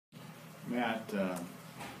Matt,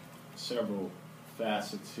 several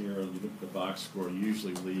facets here. You look at the box score,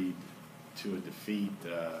 usually lead to a defeat.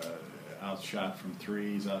 Outshot from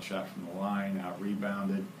threes, outshot from the line,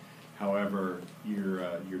 out-rebounded. However,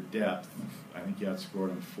 your depth, I think you outscored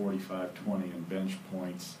them 45-20 in bench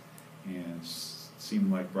points, and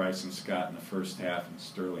seemed like Bryson Scott in the first half and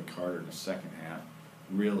Sterling Carter in the second half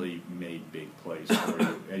really made big plays for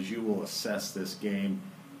you. As you will assess this game,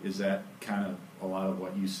 is that kind of a lot of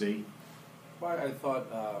what you see? Well, I thought,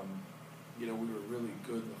 we were really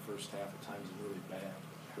good in the first half, at times and really bad.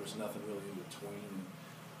 There was nothing really in between.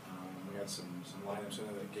 We had some lineups in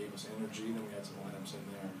there that gave us energy, then we had some lineups in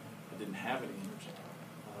there that didn't have any energy.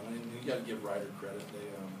 And you got to give Ryder credit.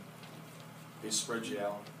 They spread you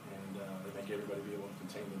out, and they make everybody be able to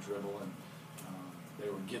contain the dribble, and they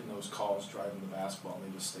were getting those calls driving the basketball,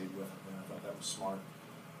 and they just stayed with it, and I thought that was smart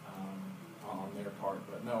on their part.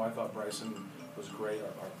 But no, I thought Bryson was great.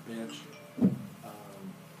 Our bench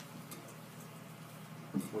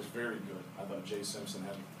was very good. I thought Jay Simpson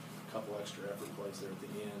had a couple extra effort plays there at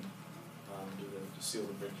the end to seal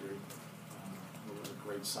the victory. It was a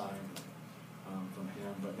great sign from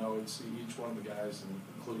him. But no, it's each one of the guys,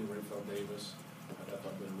 including Rayfeld Davis, I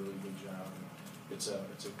thought did a really good job. And it's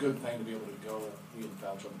a good thing to be able to go, be in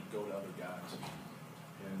foul trouble, to go to other guys,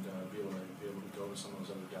 and be able to go to some of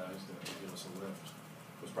those other guys that give us a lift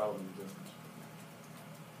was probably the difference.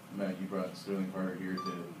 Matt, you brought Sterling Carter here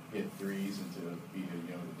to hit threes and to be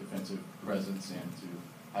a defensive presence and to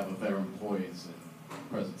have a veteran poise and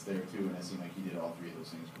presence there too. And it seemed like he did all three of those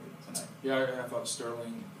things for you tonight. Yeah, I thought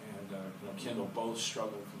Sterling and Kendall both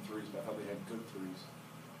struggled from threes, but I thought they had good threes.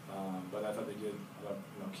 But I thought they did.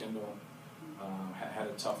 Kendall had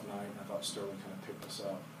a tough night. I thought Sterling kind of picked us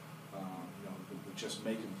up. With just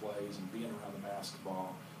making plays and being around the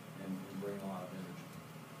basketball and bringing a lot of energy.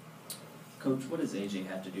 Coach, what does AJ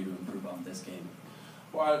have to do to improve on this game?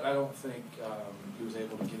 Well, I don't think he was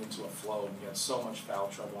able to get into a flow. He had so much foul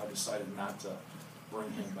trouble. I decided not to bring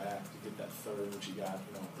him back to get that third, which he got,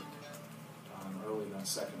 early in that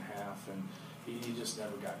second half, and he just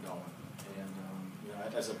never got going.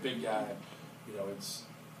 And as a big guy, it's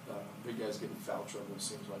big guys getting foul trouble. It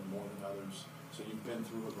seems like more than others. So you've been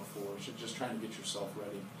through it before. So just trying to get yourself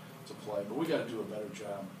ready to play. But we got to do a better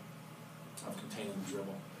job of containing the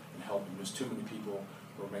dribble and helping. There's too many people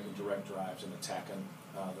who are making direct drives and attacking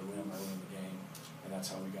the rim early in the game, and that's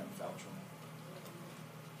how we got in foul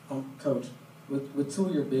trouble. Coach, with two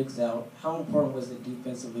of your bigs out, how important was it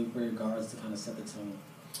defensively for your guards to kind of set the tone?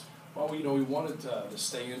 Well, we wanted to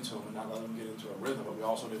stay into them and not let them get into a rhythm, but we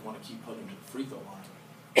also didn't want to keep putting them to the free throw line.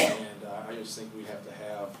 And I just think we have to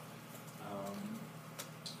have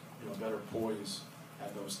better poise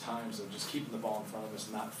at those times of just keeping the ball in front of us,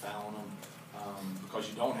 not fouling them, because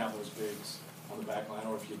you don't have those bigs on the back line,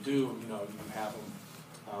 or if you do, you have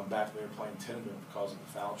them back there playing tentative because of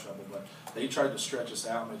the foul trouble. But they tried to stretch us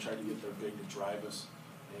out, and they tried to get their big to drive us,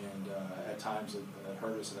 and at times it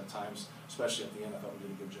hurt us, and at times, especially at the end, I thought we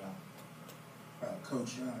did a good job.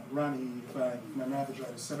 Coach, Ronnie, if my math is right,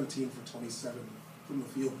 is 17 for 27 from the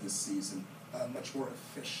field this season, much more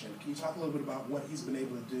efficient. Can you talk a little bit about what he's been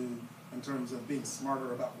able to do in terms of being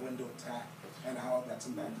smarter about when to attack and how that's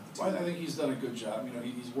impacted the team? Well, I think he's done a good job.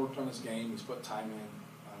 He's worked on his game. He's put time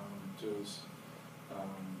in to his,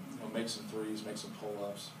 make some threes, make some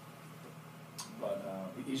pull-ups. But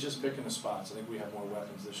he's just picking the spots. I think we have more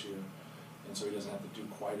weapons this year, and so he doesn't have to do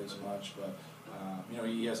quite as much. But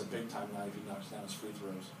he has a big-time night if he knocks down his free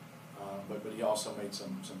throws. But he also made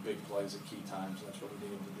some big plays at key times, and that's what we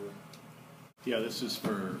need him to do. Yeah, this is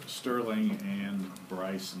for Sterling and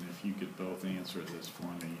Bryson, if you could both answer this for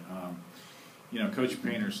me. Coach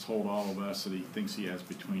Painter's told all of us that he thinks he has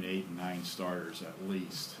between 8 and 9 starters at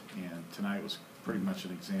least, and tonight was pretty much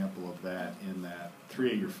an example of that, in that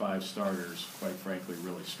 3 of your 5 starters, quite frankly,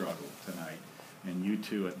 really struggled tonight. And you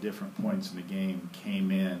two at different points in the game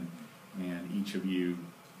came in, and each of you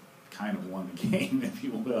kind of won the game, if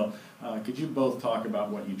you will. Could you both talk about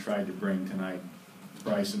what you tried to bring tonight?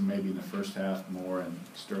 Bryson maybe in the first half more, and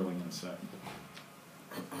Sterling in the second.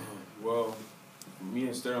 Well, me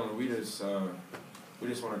and Sterling, we just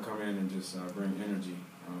want to come in and just bring energy.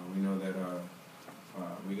 We know that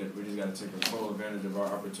we just got to take full advantage of our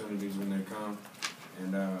opportunities when they come,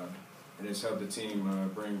 and just help the team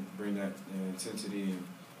bring that intensity and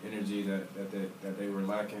energy that they were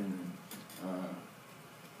lacking. And,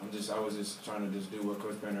 I was just trying to just do what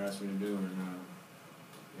Coach Painter asked me to do, and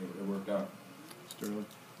it worked out. Sterling?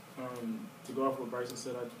 To go off what Bryson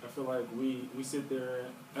said, I feel like we sit there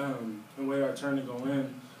and wait our turn to go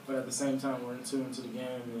in. but at the same time we're in tune to the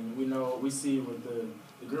game, and we see what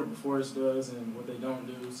the group before us does and what they don't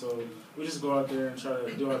do. So we just go out there and try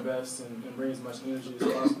to do our best and bring as much energy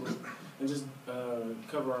as possible and just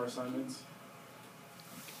cover our assignments.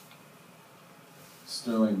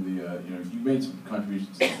 Sterling, you made some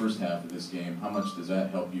contributions in the first half of this game. How much does that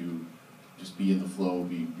help you just be in the flow,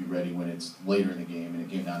 be ready when it's later in the game, and it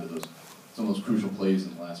came down to some of those crucial plays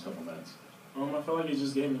in the last couple minutes? I feel like it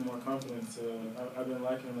just gave me more confidence. I've been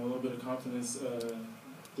lacking a little bit of confidence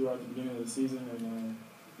throughout the beginning of the season, and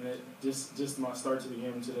it just my start to the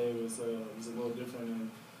game today was a little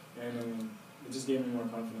different, and it just gave me more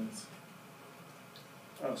confidence.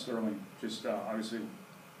 Sterling, just obviously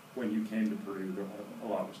when you came to Purdue, a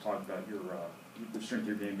lot was talked about the strength of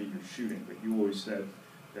your game being your shooting, but you always said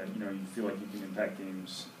that you feel like you can impact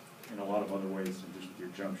games in a lot of other ways than just with your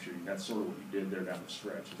jump shooting. That's sort of what you did there down the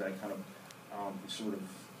stretch. Is that kind of the sort of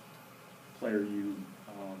player you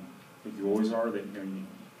think you always are, that you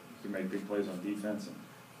can make big plays on defense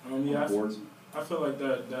and on the boards? I feel like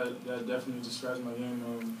that definitely describes my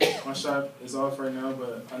game. My shot is off right now,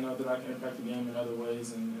 but I know that I can impact the game in other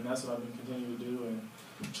ways, and that's what I've been continuing to do, and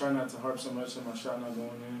try not to harp so much on my shot not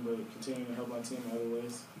going in, but continue to help my team in other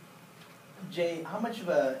ways. Jay, how much of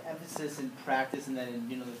an emphasis in practice and then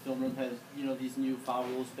in the film room has these new foul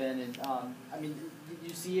rules been? And did you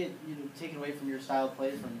see it taken away from your style of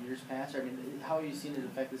play from years past? How are you seeing it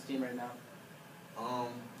affect this team right now?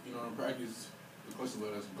 In practice, the coach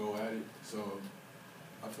let us go at it. So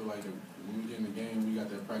I feel like when we get in the game, we got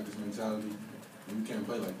that practice mentality, and we can't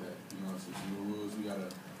play like that. So the new rules, we gotta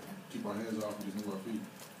keep our hands off and just move our feet.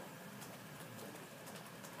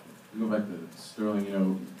 We go back to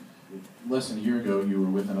Sterling. Less than a year ago, you were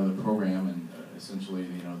with another program, and essentially,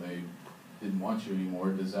 they didn't want you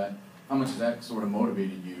anymore. How much has that sort of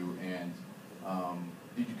motivated you? And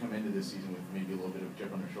did you come into this season with maybe a little bit of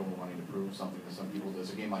chip on your shoulder, wanting to prove something to some people?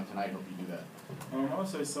 Does a game like tonight help you do that? I would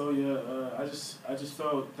say so. Yeah. I just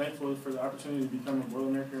felt thankful for the opportunity to become a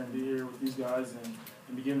Boilermaker and be here with these guys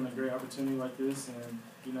and be given a great opportunity like this. And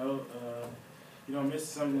you don't miss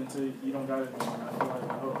something until you don't got it. And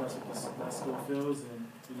I hope that's what that school feels. And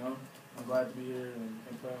I'm glad to be here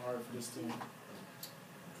and playing hard for this team.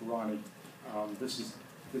 Ronnie, this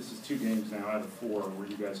is 2 games now out of 4 where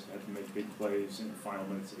you guys had to make big plays in the final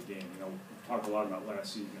minutes of the game. We've talked a lot about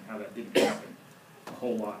last season and how that didn't happen a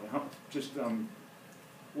whole lot.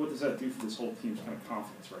 What does that do for this whole team's kind of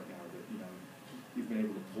confidence right now that you've been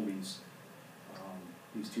able to pull these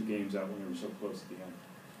 2 games out when you were so close at the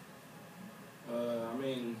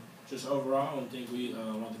end? Just overall, I don't think we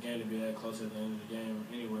want the game to be that close at the end of the game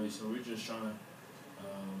anyway. So we're just trying to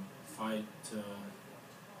fight to,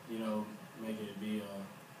 make it be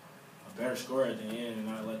a better score at the end and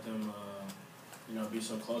not let them, be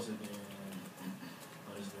so close at the end and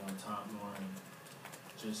let us be on top more. And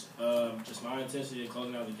just my intensity of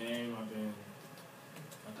closing out the game.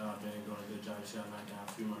 I thought I've been doing a good job. I knocked down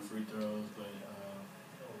a few more free throws, but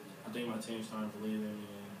I think my team's starting to believe in me,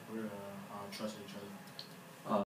 and we're trusting each other.